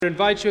I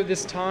invite you at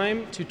this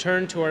time to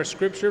turn to our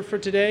scripture for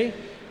today.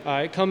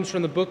 It comes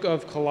from the book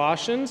of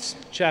Colossians,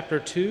 chapter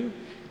 2,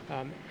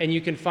 and you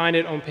can find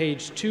it on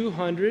page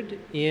 200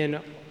 in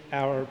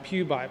our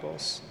Pew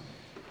Bibles.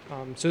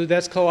 So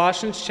that's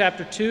Colossians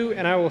chapter 2,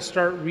 and I will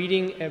start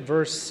reading at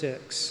verse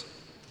 6.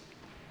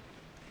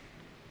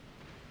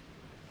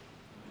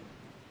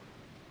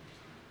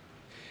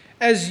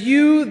 As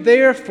you,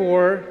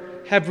 therefore,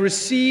 have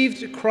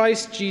received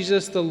Christ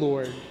Jesus the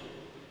Lord,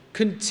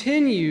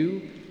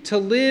 continue to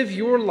live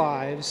your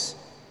lives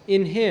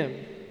in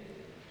Him,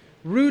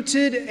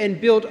 rooted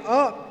and built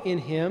up in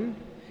Him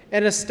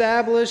and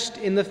established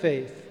in the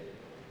faith,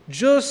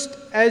 just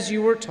as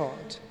you were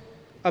taught,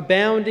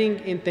 abounding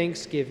in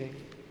thanksgiving.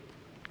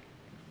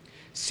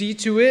 See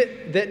to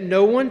it that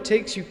no one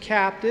takes you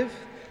captive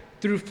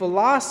through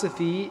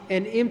philosophy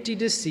and empty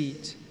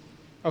deceit,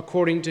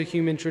 according to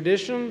human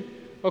tradition,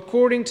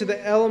 according to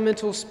the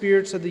elemental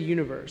spirits of the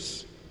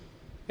universe,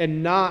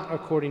 and not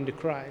according to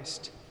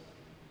Christ.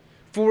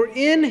 For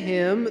in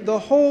Him the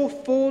whole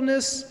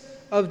fullness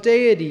of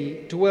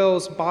deity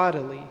dwells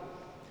bodily,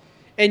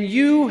 and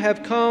you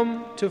have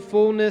come to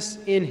fullness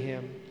in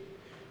Him,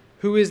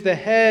 who is the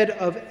head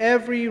of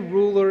every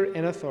ruler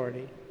and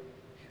authority.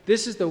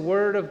 This is the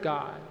word of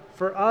God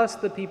for us,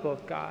 the people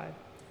of God.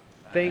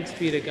 Thanks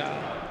be to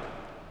God.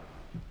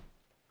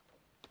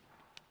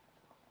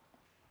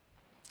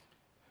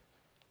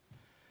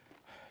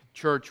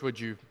 Church, would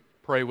you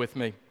pray with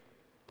me?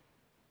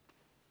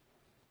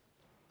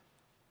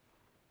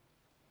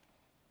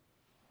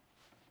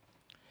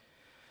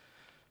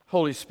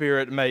 Holy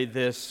Spirit, may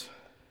this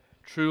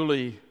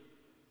truly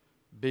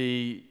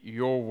be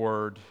your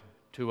word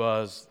to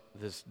us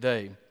this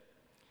day.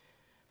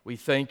 We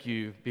thank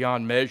you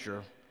beyond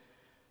measure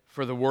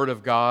for the word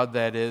of God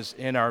that is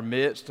in our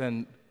midst.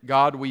 And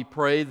God, we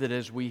pray that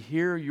as we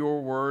hear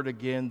your word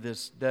again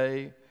this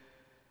day,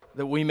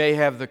 that we may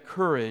have the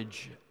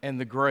courage and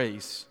the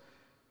grace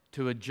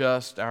to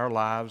adjust our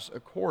lives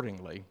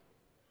accordingly.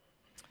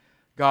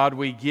 God,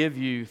 we give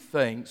you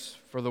thanks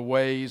for the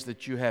ways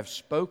that you have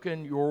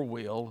spoken your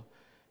will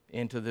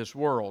into this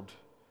world.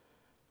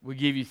 We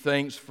give you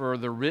thanks for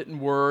the written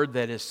word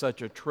that is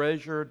such a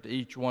treasure to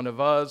each one of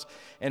us,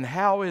 and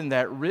how in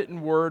that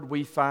written word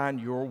we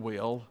find your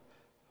will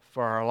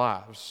for our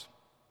lives.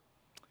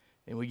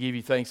 And we give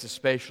you thanks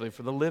especially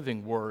for the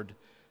living word,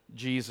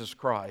 Jesus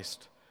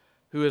Christ,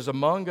 who is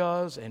among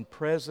us and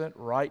present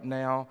right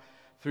now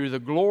through the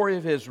glory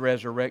of his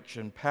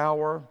resurrection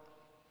power,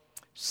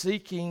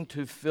 seeking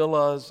to fill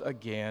us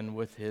again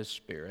with his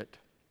Spirit.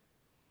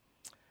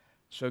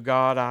 So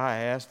God, I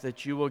ask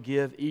that you will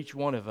give each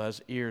one of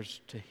us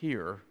ears to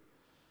hear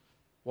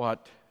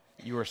what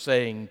you are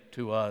saying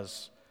to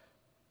us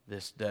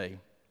this day.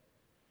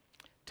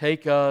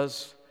 Take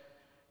us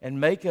and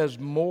make us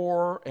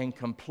more and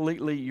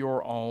completely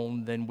your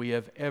own than we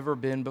have ever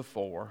been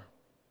before.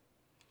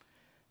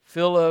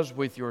 Fill us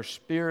with your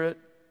Spirit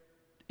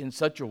in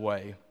such a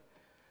way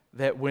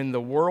that when the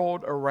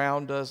world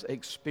around us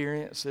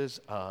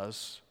experiences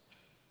us,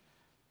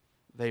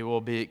 they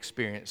will be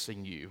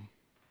experiencing you.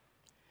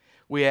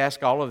 We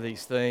ask all of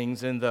these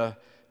things in the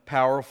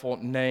powerful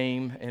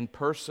name and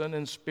person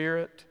and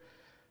spirit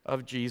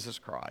of Jesus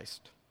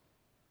Christ.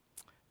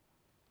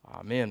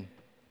 Amen.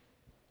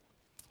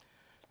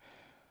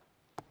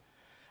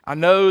 I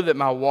know that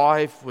my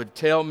wife would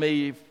tell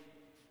me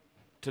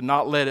to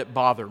not let it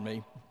bother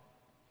me,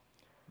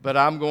 but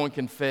I'm going to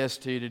confess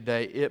to you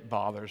today, it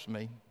bothers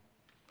me.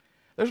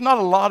 There's not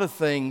a lot of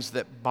things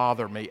that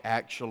bother me,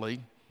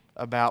 actually,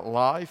 about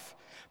life,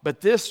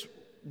 but this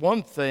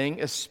one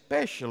thing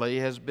especially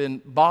has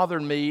been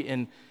bothering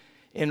me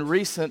in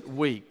recent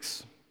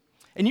weeks.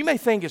 And you may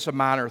think it's a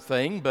minor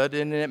thing, but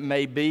and it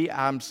may be,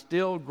 I'm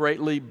still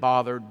greatly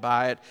bothered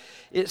by it.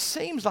 It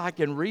seems like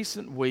in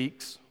recent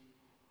weeks,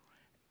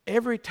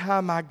 every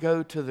time I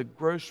go to the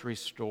grocery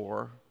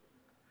store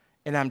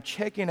and I'm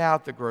checking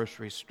out the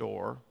grocery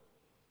store,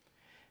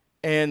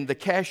 and the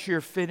cashier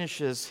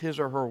finishes his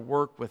or her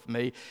work with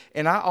me,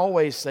 and I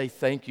always say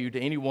thank you to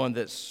anyone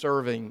that's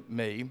serving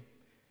me.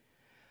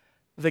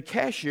 The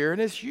cashier, and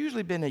it's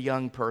usually been a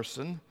young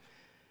person,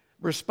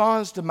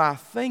 responds to my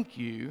thank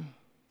you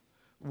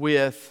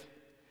with,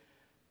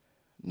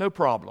 no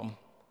problem.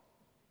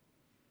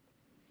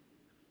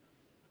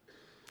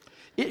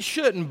 It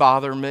shouldn't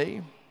bother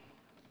me,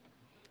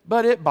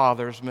 but it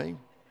bothers me.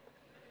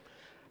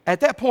 At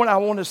that point, I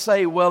want to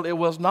say, well, it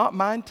was not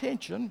my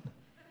intention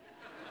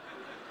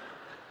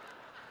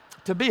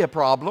to be a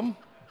problem.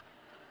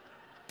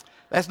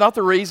 That's not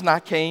the reason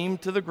I came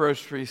to the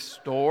grocery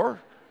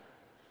store.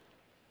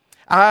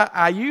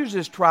 I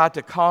usually try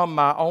to calm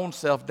my own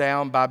self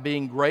down by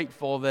being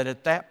grateful that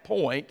at that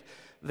point,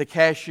 the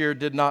cashier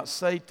did not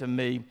say to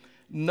me,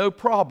 no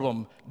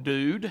problem,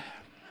 dude.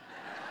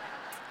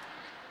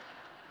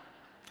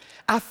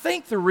 I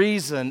think the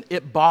reason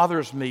it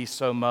bothers me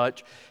so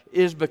much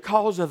is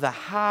because of the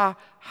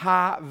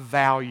high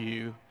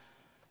value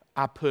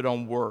I put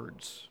on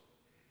words,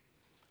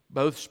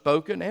 both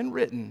spoken and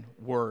written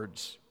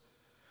words.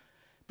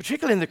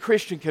 Particularly in the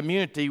Christian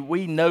community,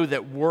 we know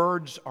that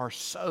words are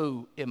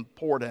so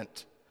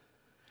important.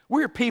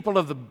 We're people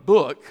of the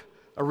book,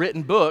 a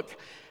written book,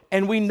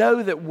 and we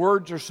know that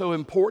words are so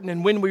important.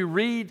 And when we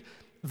read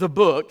the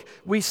book,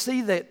 we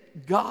see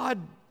that God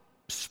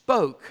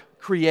spoke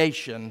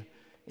creation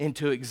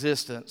into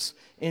existence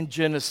in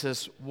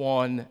Genesis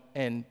 1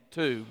 and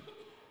 2.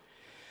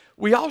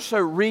 We also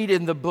read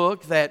in the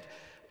book that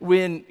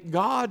when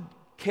God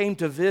came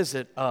to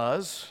visit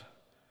us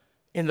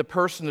in the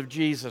person of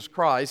Jesus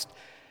Christ,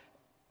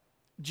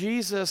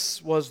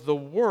 Jesus was the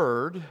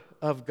Word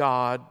of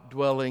God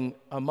dwelling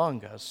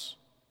among us.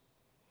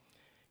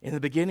 In the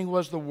beginning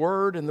was the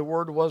Word, and the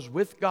Word was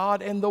with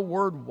God, and the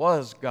Word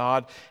was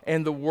God,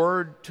 and the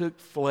Word took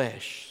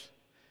flesh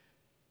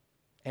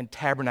and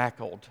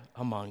tabernacled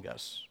among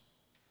us.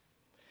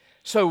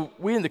 So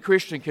we in the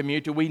Christian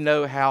community, we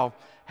know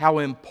how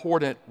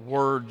important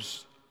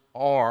words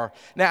are.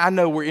 Now, I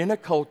know we're in a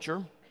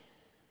culture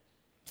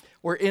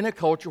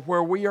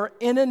where we are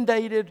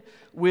inundated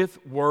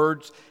with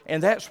words,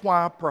 and that's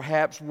why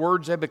perhaps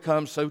words have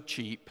become so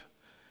cheap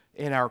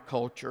in our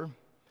culture.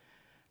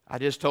 I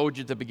just told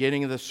you at the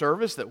beginning of the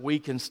service that we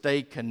can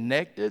stay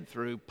connected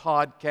through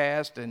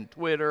podcast and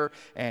Twitter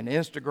and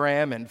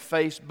Instagram and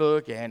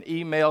Facebook and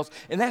emails,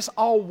 and that's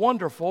all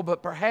wonderful,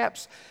 but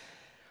perhaps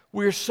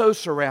we're so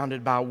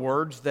surrounded by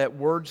words that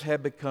words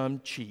have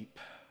become cheap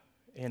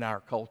in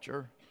our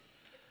culture.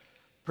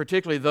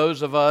 Particularly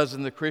those of us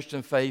in the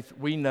Christian faith,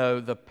 we know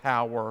the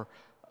power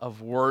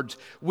of words.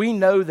 We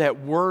know that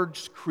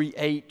words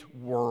create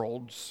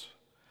worlds.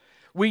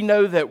 We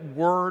know that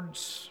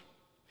words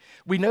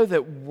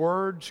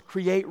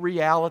create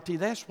reality.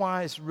 That's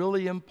why it's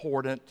really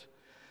important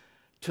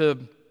to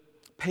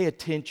pay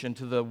attention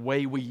to the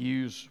way we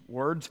use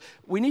words.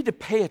 We need to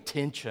pay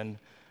attention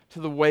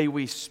to the way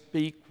we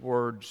speak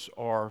words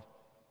or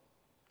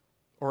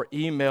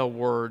email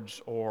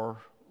words or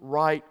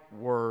write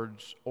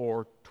words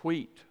or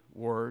tweet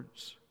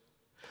words.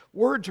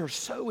 Words are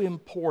so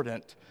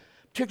important,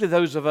 particularly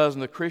those of us in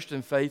the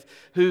Christian faith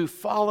who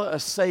follow a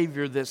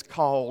Savior that's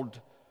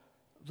called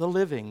the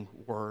living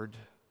Word.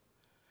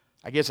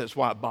 I guess that's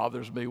why it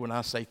bothers me when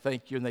I say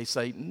thank you and they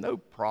say no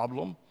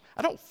problem.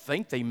 I don't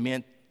think they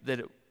meant that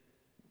it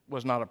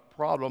was not a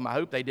problem. I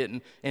hope they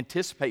didn't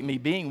anticipate me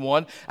being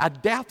one. I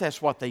doubt that's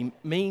what they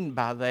mean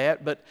by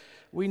that, but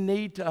we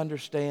need to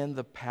understand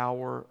the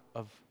power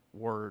of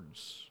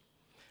words.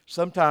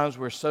 Sometimes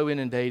we're so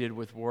inundated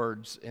with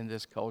words in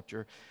this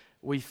culture,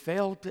 we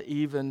fail to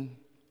even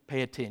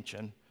pay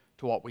attention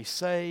to what we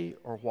say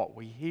or what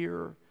we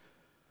hear.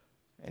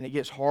 And it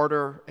gets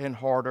harder and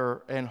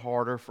harder and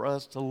harder for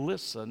us to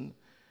listen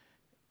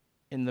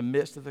in the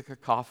midst of the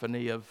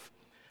cacophony of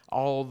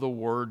all the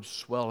words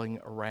swelling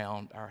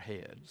around our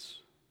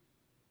heads.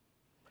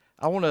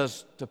 I want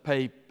us to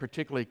pay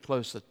particularly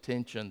close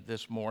attention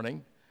this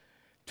morning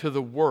to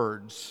the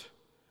words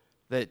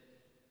that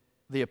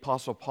the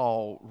Apostle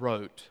Paul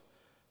wrote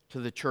to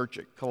the church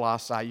at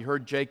Colossae. You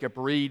heard Jacob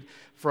read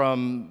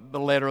from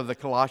the letter of the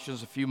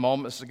Colossians a few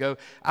moments ago.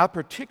 I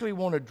particularly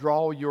want to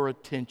draw your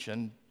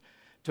attention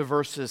to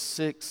verses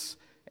 6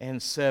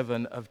 and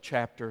 7 of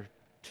chapter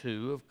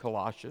 2 of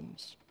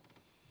Colossians.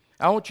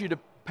 I want you to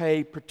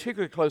pay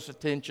particularly close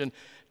attention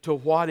to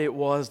what it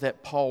was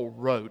that Paul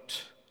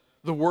wrote,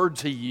 the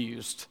words he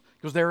used,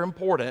 because they're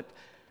important.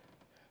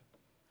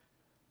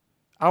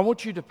 I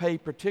want you to pay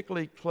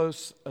particularly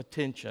close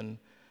attention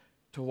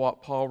to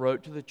what Paul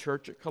wrote to the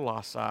church at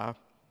Colossae,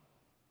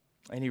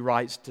 and he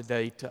writes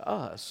today to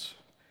us.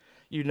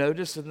 You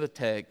notice in the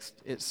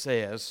text it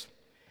says,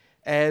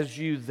 "As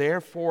you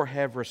therefore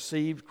have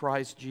received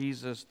Christ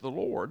Jesus the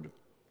Lord,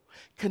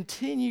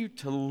 continue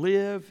to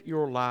live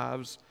your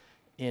lives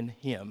in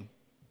Him."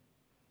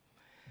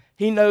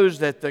 He knows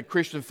that the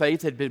Christian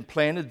faith had been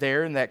planted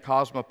there in that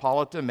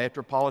cosmopolitan,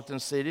 metropolitan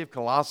city of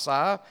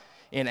Colossae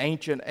in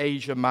ancient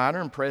Asia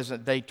Minor and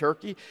present-day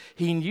Turkey.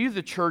 He knew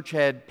the church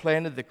had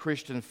planted the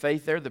Christian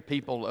faith there. The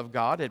people of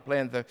God had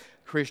planted the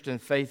Christian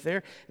faith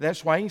there.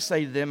 That's why he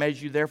said to them,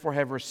 "As you therefore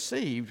have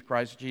received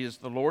Christ Jesus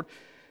the Lord,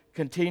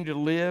 continue to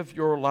live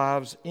your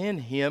lives in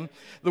Him."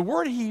 The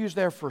word he used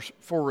there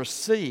for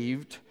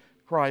received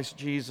Christ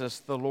Jesus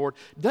the Lord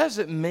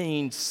doesn't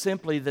mean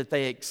simply that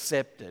they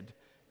accepted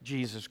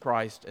Jesus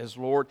Christ as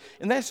Lord.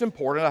 And that's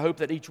important. I hope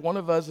that each one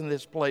of us in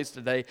this place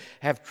today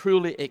have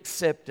truly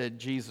accepted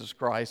Jesus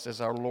Christ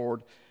as our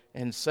Lord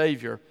and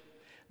Savior.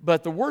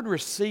 But the word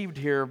received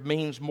here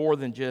means more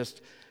than just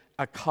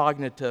a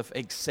cognitive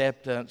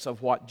acceptance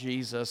of what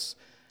Jesus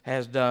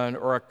has done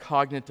or a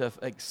cognitive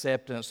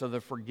acceptance of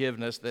the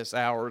forgiveness that's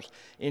ours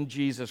in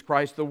Jesus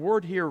Christ. The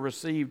word here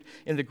received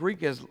in the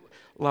Greek is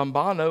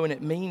lambano, and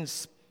it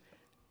means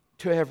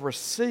to have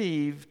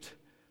received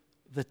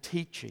the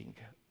teaching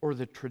or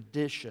the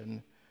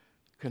tradition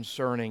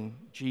concerning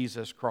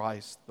Jesus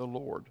Christ the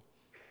Lord.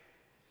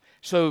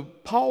 So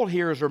Paul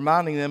here is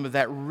reminding them of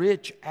that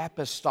rich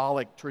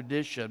apostolic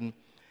tradition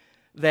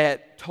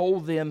that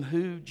told them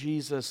who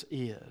Jesus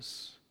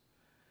is,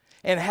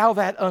 and how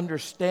that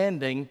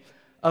understanding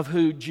of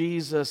who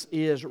Jesus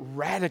is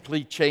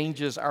radically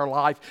changes our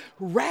life,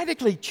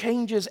 radically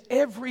changes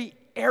every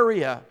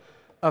area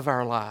of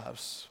our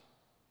lives.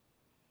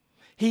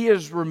 He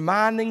is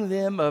reminding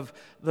them of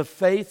the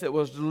faith that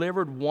was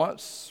delivered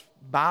once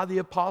by the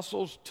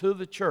apostles to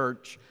the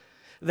church,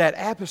 that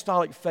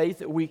apostolic faith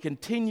that we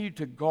continue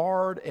to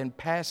guard and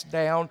pass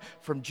down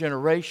from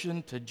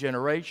generation to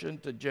generation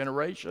to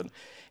generation.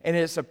 And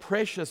it's a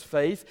precious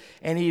faith,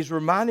 and he's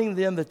reminding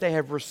them that they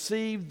have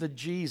received the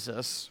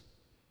Jesus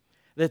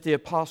that the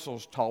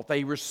apostles taught.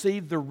 They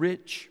received the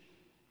rich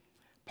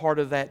part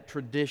of that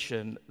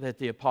tradition that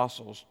the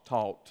apostles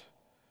taught.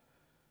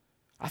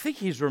 I think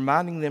he's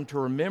reminding them to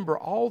remember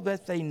all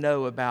that they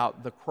know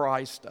about the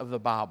Christ of the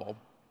Bible.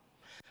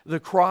 The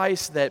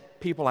Christ that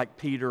people like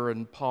Peter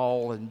and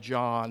Paul and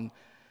John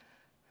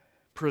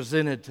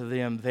presented to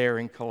them there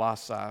in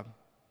Colossae.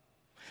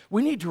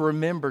 We need to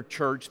remember,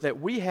 church, that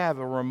we have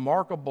a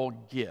remarkable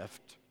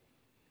gift.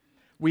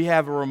 We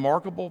have a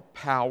remarkable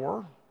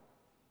power.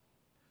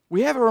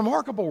 We have a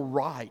remarkable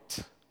right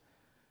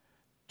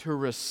to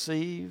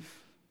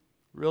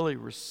really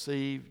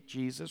receive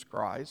Jesus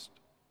Christ.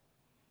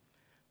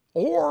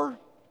 Or,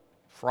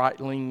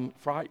 in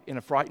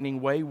a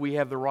frightening way, we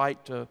have the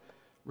right to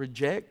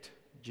reject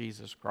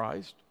Jesus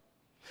Christ.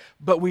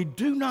 But we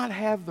do not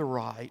have the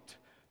right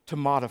to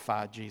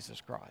modify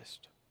Jesus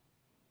Christ.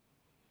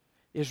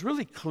 It's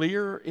really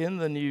clear in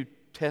the New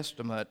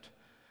Testament,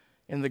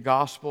 in the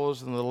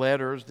Gospels and the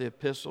letters, the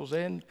epistles,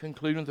 and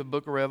concluding the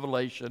book of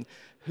Revelation,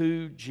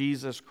 who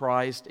Jesus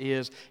Christ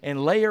is.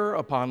 And layer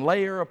upon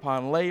layer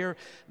upon layer,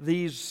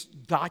 these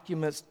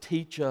documents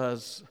teach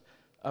us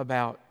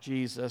about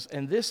Jesus.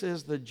 And this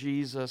is the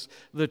Jesus,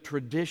 the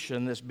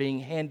tradition that's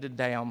being handed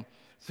down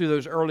through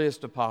those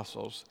earliest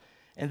apostles.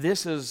 And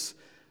this is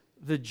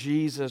the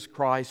Jesus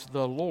Christ,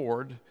 the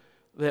Lord,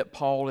 that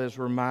Paul is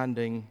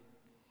reminding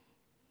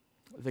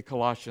the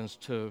Colossians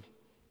to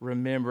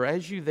remember.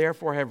 As you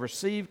therefore have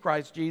received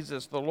Christ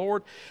Jesus the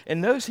Lord,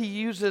 and notice he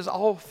uses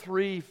all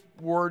three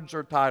words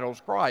or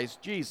titles: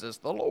 Christ, Jesus,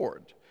 the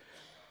Lord.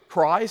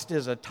 Christ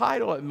is a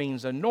title, it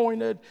means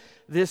anointed.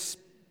 This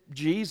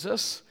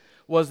Jesus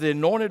was the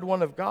anointed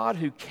one of God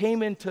who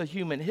came into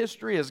human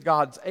history as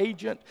God's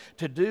agent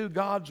to do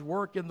God's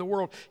work in the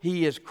world.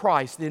 He is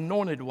Christ, the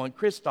anointed one,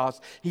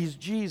 Christos. He's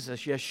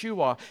Jesus,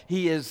 Yeshua.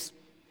 He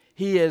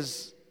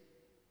is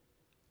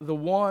the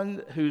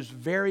one whose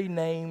very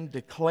name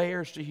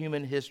declares to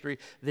human history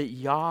that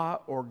Yah,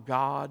 or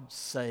God,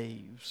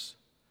 saves.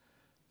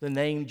 The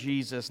name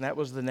Jesus, and that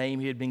was the name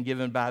he had been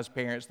given by his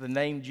parents. The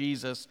name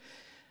Jesus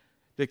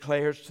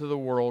declares to the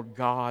world,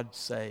 God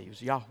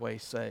saves, Yahweh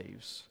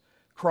saves.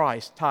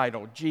 Christ,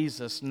 title,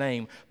 Jesus,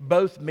 name,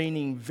 both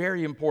meaning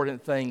very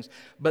important things.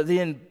 But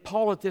then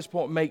Paul at this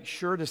point makes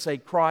sure to say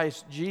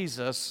Christ,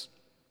 Jesus,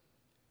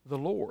 the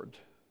Lord.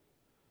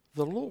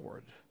 The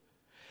Lord.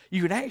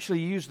 You can actually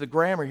use the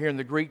grammar here in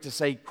the Greek to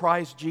say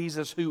Christ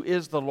Jesus, who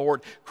is the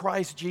Lord,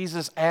 Christ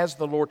Jesus as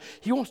the Lord.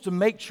 He wants to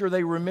make sure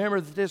they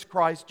remember that this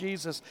Christ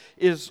Jesus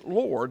is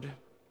Lord.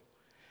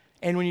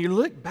 And when you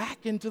look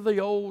back into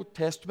the Old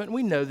Testament,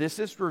 we know this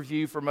is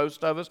review for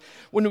most of us.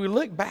 When we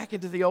look back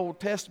into the Old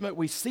Testament,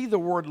 we see the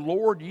word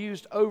Lord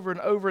used over and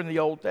over in the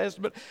Old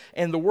Testament.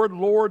 And the word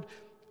Lord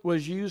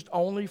was used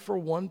only for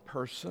one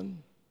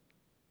person,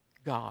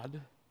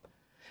 God.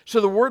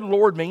 So the word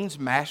Lord means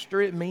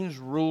master, it means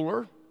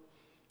ruler,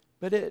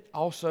 but it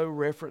also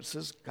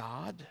references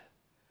God.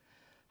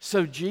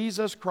 So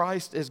Jesus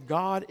Christ is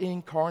God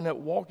incarnate,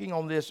 walking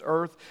on this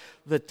earth,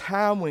 the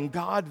time when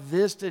God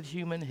visited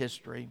human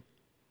history.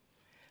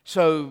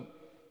 So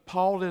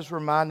Paul is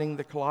reminding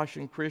the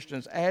Colossian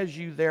Christians, as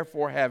you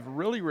therefore have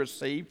really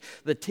received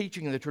the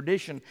teaching and the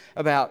tradition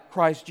about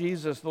Christ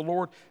Jesus the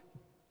Lord,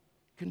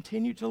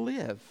 continue to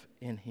live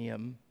in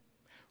him.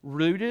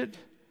 Rooted,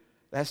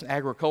 that's an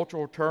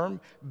agricultural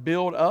term.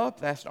 Build up,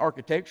 that's an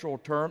architectural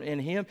term, in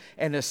him.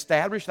 And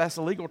established, that's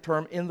a legal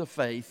term, in the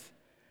faith,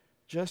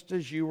 just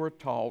as you were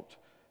taught,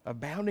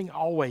 abounding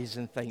always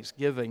in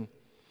thanksgiving.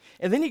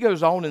 And then he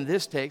goes on in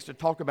this text to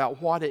talk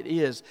about what it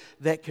is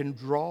that can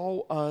draw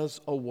us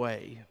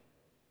away.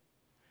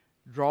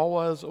 Draw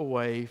us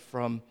away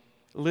from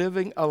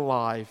living a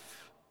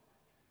life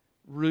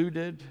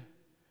rooted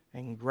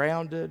and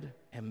grounded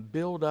and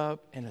built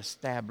up and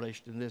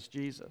established in this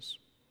Jesus.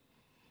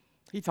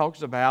 He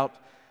talks about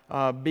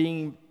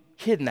being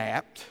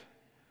kidnapped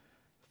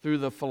through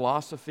the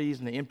philosophies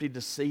and the empty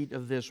deceit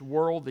of this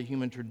world, the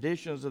human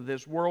traditions of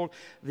this world,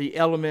 the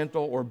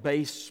elemental or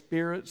base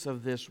spirits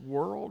of this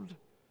world.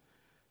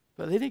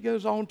 But then he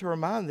goes on to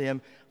remind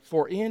them,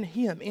 for in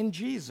him, in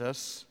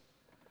Jesus,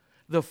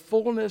 the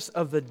fullness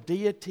of the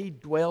deity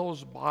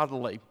dwells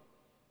bodily.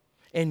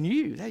 And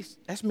you,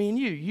 that's me and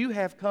you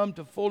have come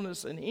to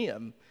fullness in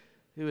him,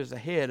 who is the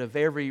head of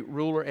every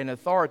ruler and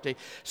authority.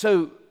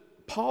 So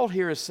Paul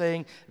here is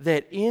saying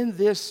that in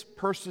this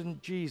person,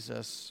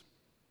 Jesus,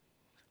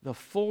 the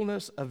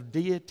fullness of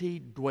deity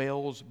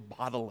dwells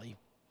bodily.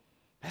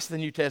 That's the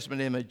New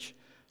Testament image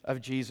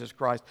of Jesus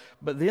Christ.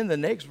 But then the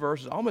next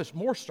verse is almost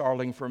more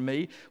startling for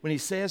me when he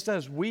says to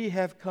us, we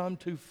have come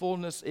to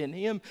fullness in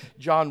him.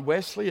 John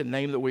Wesley, a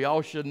name that we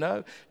all should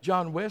know,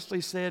 John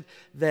Wesley said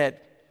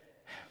that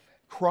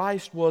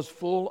Christ was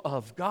full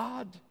of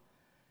God,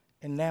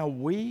 and now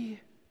we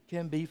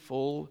can be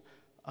full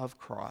of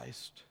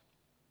Christ.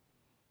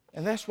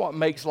 And that's what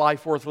makes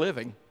life worth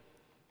living.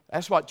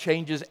 That's what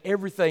changes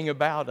everything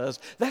about us.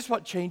 That's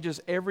what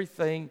changes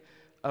everything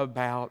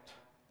about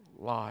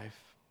life.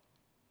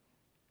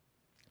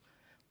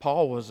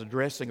 Paul was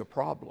addressing a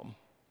problem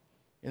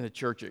in the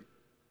church at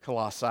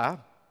Colossae.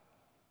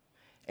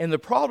 And the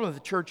problem of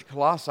the church at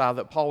Colossae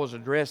that Paul was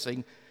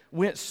addressing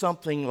went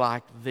something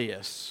like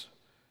this.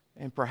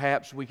 And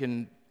perhaps we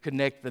can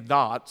connect the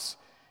dots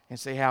and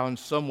see how in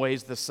some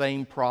ways the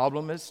same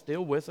problem is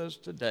still with us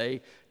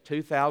today,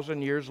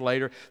 2,000 years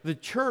later. The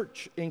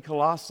church in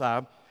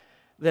Colossae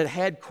that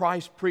had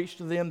Christ preached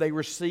to them, they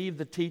received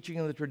the teaching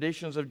and the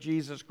traditions of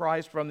Jesus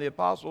Christ from the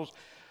apostles.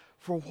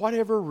 For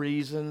whatever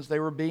reasons, they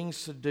were being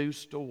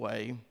seduced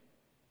away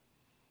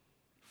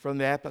from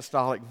the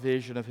apostolic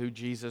vision of who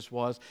Jesus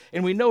was.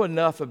 And we know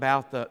enough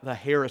about the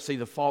heresy,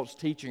 the false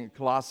teaching at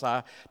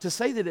Colossae, to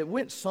say that it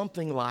went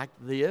something like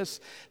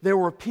this. There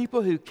were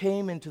people who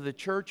came into the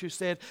church who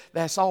said,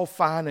 that's all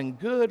fine and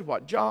good,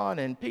 what John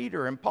and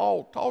Peter and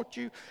Paul taught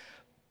you,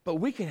 but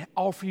we can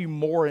offer you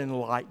more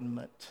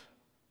enlightenment.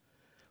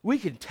 We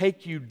can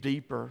take you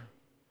deeper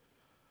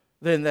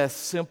than that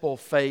simple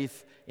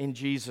faith in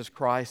Jesus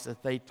Christ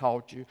that they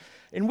taught you.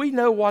 And we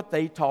know what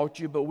they taught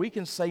you, but we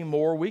can say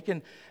more. We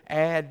can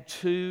add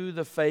to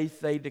the faith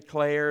they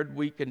declared.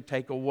 We can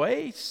take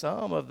away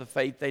some of the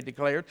faith they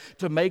declared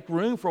to make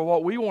room for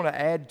what we want to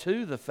add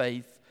to the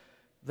faith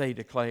they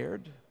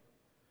declared.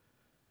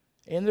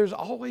 And there's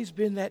always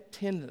been that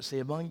tendency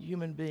among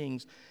human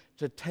beings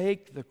to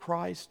take the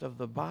Christ of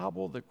the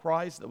Bible, the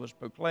Christ that was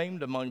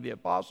proclaimed among the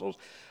apostles,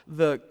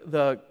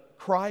 the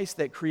Christ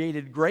that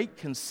created great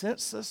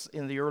consensus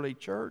in the early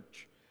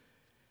church,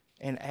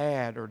 and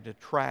add or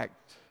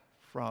detract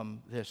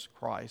from this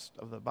Christ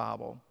of the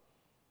Bible.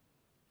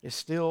 It's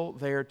still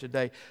there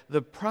today.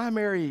 The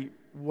primary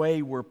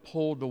way we're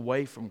pulled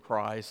away from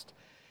Christ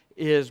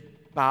is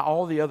by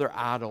all the other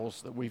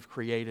idols that we've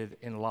created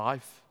in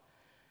life.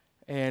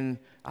 And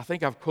I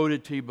think I've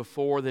quoted to you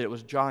before that it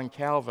was John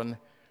Calvin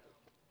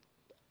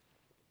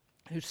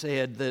who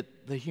said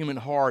that the human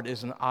heart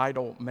is an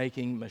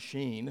idol-making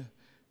machine.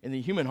 And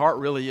the human heart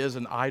really is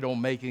an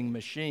idol-making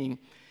machine.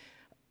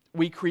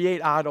 We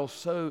create idols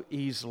so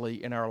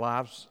easily in our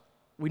lives.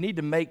 We need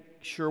to make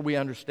sure we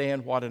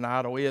understand what an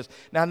idol is.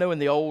 Now, I know in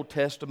the Old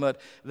Testament,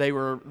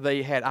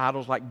 they had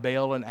idols like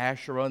Baal and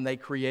Asherah, and they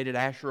created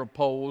Asherah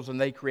poles,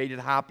 and they created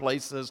high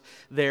places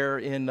there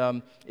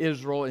in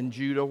Israel and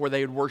Judah where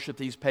they would worship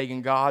these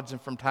pagan gods.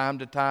 And from time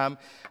to time,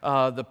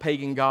 the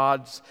pagan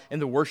gods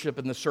and the worship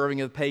and the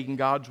serving of the pagan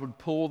gods would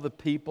pull the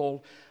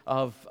people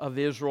of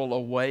Israel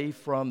away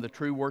from the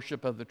true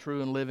worship of the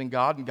true and living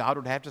God. And God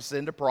would have to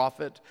send a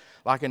prophet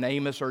like an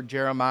Amos or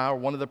Jeremiah or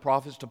one of the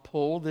prophets to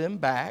pull them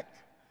back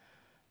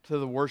to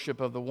the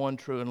worship of the one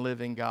true and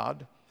living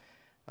God.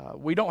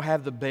 We don't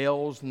have the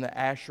Baals and the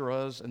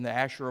Asherahs and the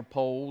Asherah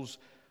poles.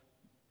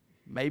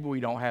 Maybe we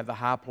don't have the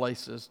high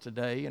places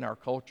today in our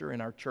culture,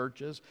 in our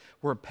churches,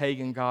 where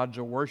pagan gods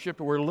are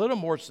worshipped. We're a little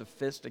more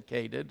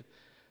sophisticated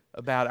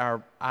about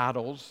our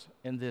idols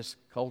in this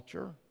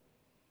culture,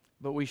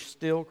 but we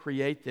still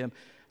create them.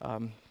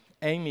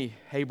 Amy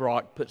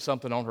Haybrock put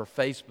something on her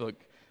Facebook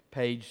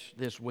page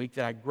this week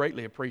that I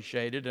greatly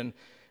appreciated, and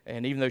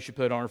even though she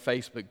put it on her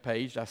Facebook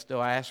page, I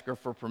still asked her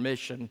for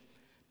permission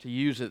to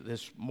use it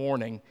this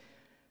morning.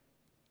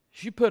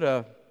 She put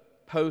a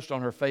post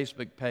on her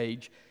Facebook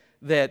page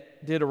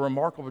that did a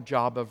remarkable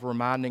job of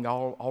reminding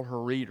all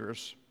her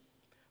readers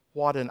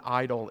what an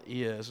idol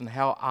is and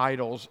how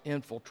idols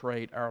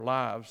infiltrate our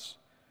lives.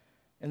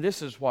 And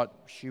this is what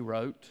she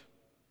wrote,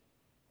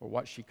 or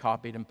what she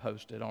copied and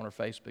posted on her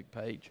Facebook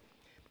page.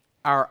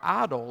 Our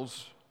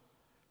idols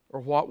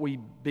are what we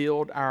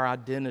build our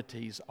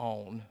identities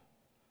on,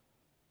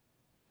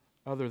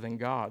 other than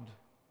God.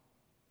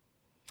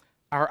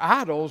 Our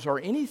idols are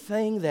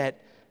anything that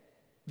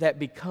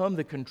become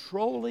the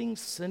controlling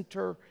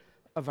center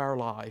of our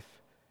life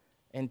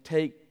and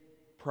take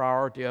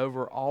priority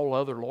over all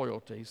other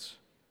loyalties.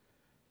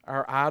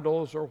 Our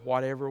idols are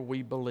whatever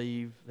we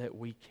believe that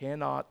we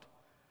cannot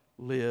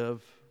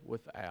live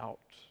without.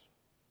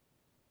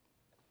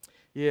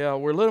 Yeah,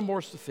 we're a little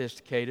more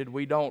sophisticated.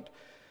 We don't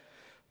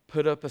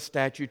put up a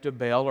statue to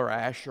Baal or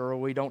Asherah.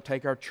 We don't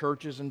take our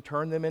churches and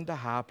turn them into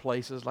high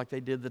places like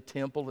they did the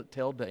temple at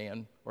Tel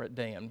Dan, or at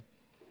Dan,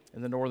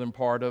 in the northern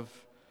part of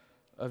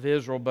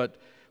Israel. But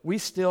we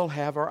still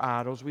have our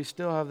idols. We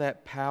still have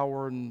that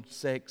power and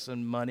sex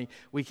and money.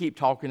 We keep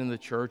talking in the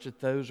church that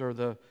those are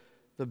the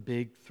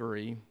big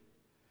three.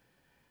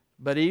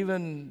 But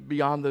even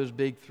beyond those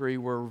big three,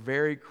 we're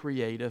very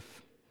creative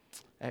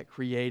at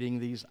creating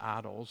these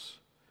idols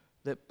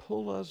that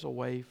pull us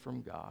away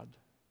from God.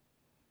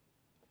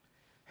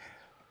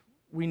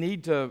 We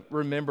need to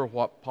remember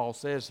what Paul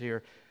says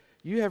here.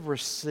 you have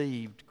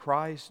received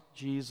Christ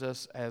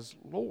Jesus as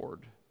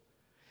Lord.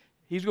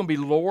 He's going to be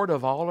Lord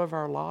of all of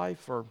our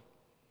life, or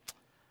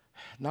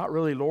not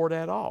really Lord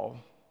at all.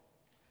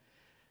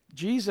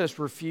 Jesus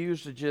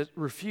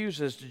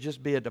refuses to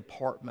just be a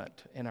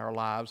department in our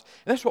lives.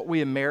 And that's what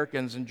we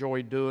Americans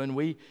enjoy doing.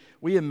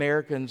 We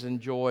Americans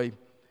enjoy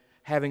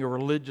having a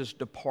religious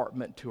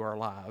department to our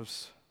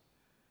lives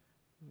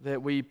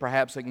that we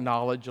perhaps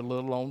acknowledge a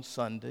little on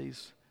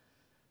Sundays.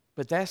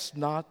 But that's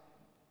not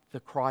the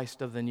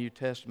Christ of the New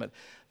Testament.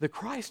 The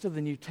Christ of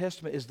the New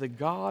Testament is the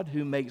God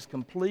who makes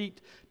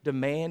complete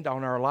demand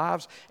on our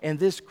lives, and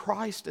this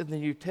Christ in the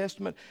New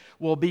Testament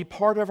will be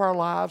part of our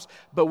lives,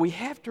 but we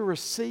have to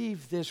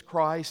receive this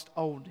Christ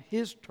on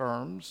His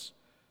terms,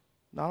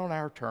 not on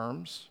our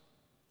terms.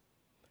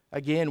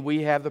 Again,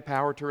 we have the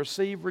power to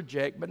receive,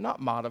 reject, but not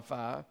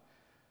modify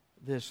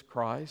this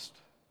Christ.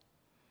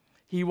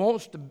 He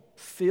wants to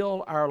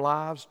fill our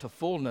lives to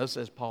fullness,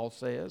 as Paul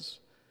says.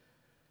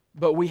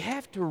 But we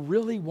have to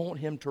really want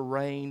Him to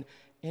reign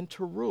and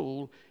to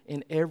rule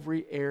in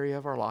every area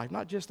of our life,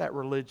 not just that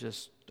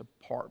religious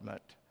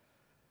department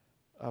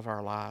of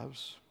our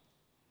lives.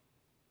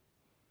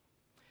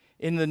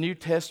 In the New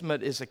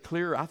Testament is a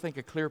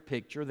clear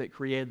picture that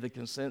created the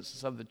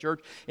consensus of the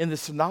church. In the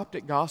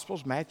Synoptic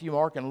Gospels, Matthew,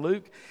 Mark, and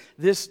Luke,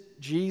 this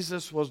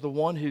Jesus was the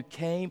one who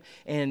came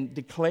and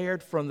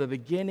declared from the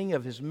beginning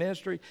of His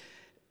ministry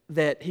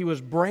that He was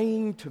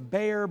bringing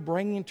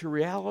to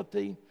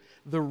reality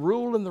the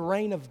rule and the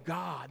reign of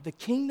God, the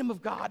kingdom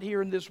of God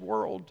here in this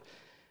world.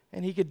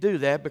 And He could do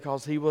that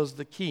because He was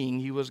the King.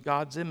 He was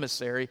God's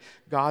emissary,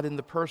 God in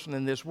the person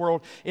in this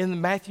world.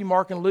 In Matthew,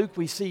 Mark, and Luke,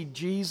 we see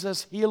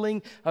Jesus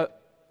healing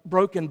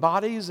broken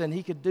bodies, and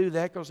He could do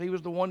that because He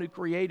was the one who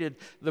created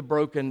the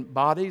broken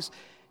bodies.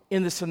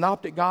 In the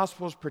Synoptic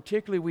Gospels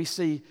particularly, we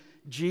see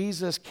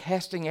Jesus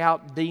casting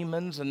out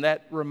demons, and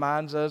that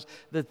reminds us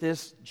that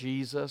this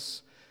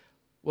Jesus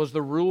was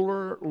the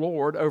ruler,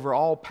 Lord, over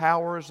all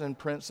powers and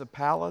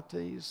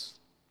principalities.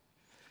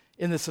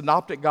 In the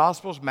Synoptic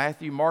Gospels,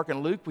 Matthew, Mark,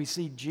 and Luke, we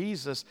see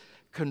Jesus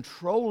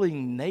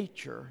controlling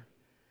nature.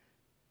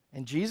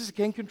 And Jesus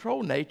can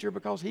control nature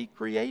because He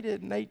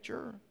created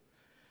nature.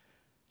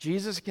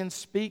 Jesus can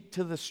speak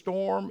to the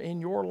storm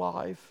in your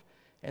life,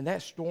 and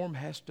that storm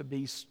has to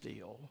be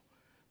still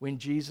when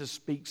Jesus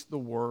speaks the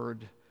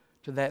word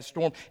to that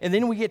storm. And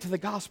then we get to the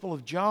Gospel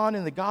of John.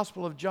 In the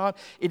Gospel of John,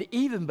 it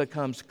even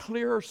becomes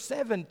clearer.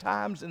 7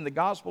 times in the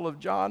Gospel of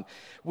John,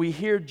 we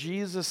hear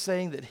Jesus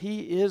saying that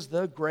He is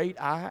the great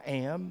I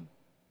am.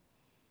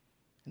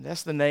 And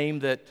that's the name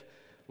that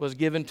was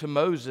given to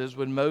Moses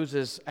when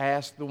Moses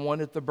asked the one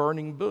at the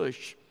burning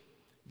bush,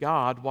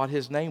 God, what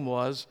His name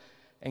was.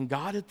 And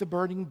God at the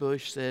burning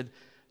bush said,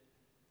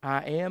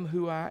 I am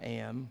who I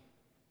am.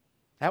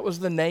 That was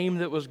the name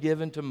that was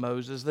given to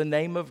Moses, the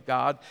name of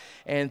God.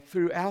 And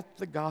throughout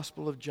the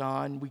Gospel of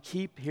John, we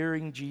keep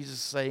hearing Jesus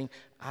saying,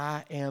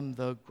 I am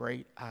the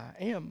great I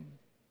am.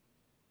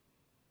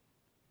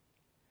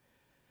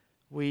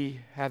 We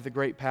have the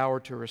great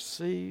power to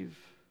receive,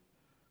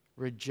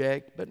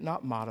 reject, but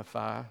not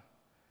modify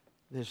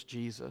this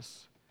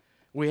Jesus.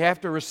 We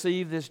have to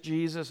receive this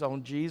Jesus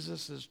on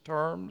Jesus'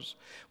 terms,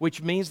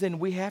 which means then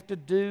we have to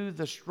do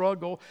the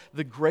struggle,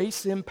 the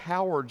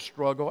grace-empowered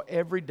struggle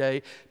every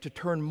day to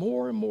turn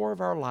more and more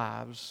of our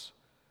lives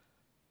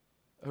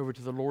over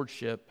to the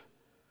lordship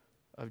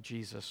of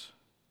Jesus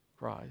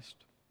Christ.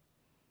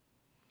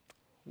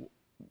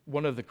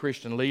 One of the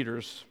Christian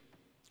leaders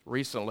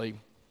recently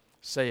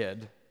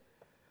said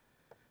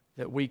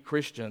that we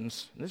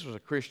Christians, and this was a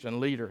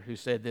Christian leader who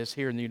said this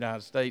here in the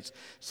United States,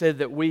 said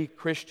that we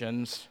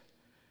Christians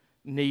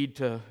need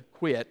to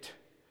quit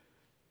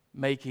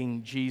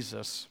making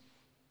Jesus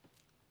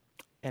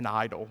an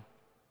idol.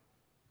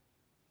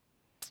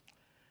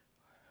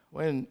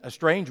 Well, in a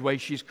strange way,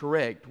 she's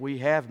correct. We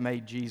have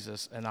made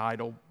Jesus an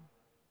idol,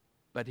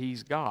 but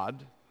He's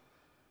God.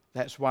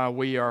 That's why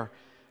we are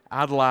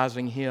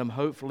idolizing Him,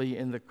 hopefully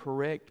in the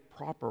correct,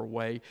 proper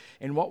way.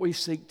 And what we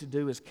seek to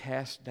do is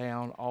cast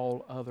down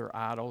all other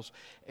idols.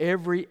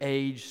 Every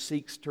age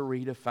seeks to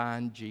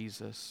redefine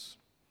Jesus.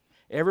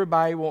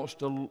 Everybody wants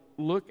to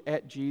look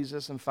at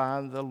Jesus and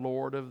find the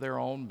Lord of their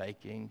own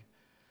making,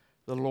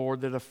 the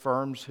Lord that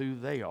affirms who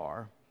they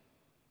are.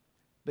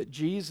 But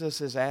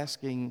Jesus is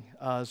asking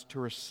us to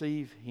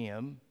receive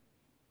Him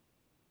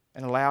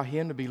and allow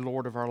Him to be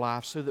Lord of our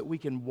lives so that we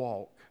can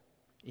walk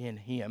in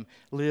Him,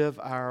 live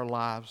our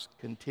lives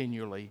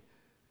continually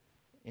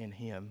in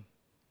Him.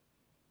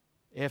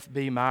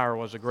 F.B. Meyer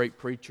was a great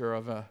preacher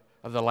of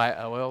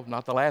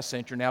not the last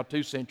century, now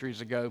 2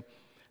 centuries ago,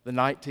 the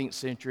 19th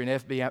century,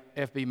 and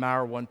F.B.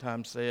 Meyer one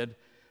time said,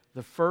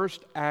 the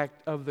first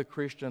act of the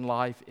Christian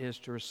life is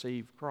to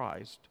receive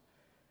Christ.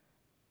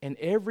 And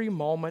every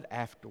moment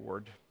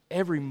afterward,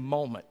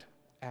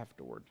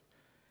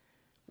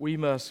 we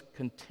must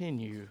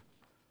continue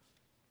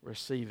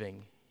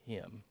receiving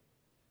Him.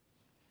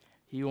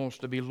 He wants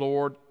to be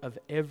Lord of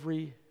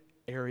every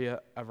area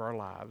of our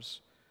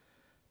lives.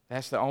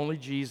 That's the only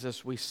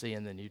Jesus we see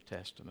in the New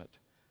Testament.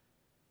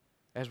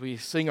 as we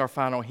sing our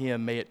final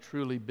hymn, may it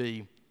truly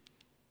be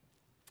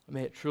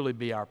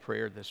our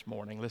prayer this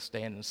morning. Let's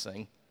stand and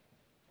sing.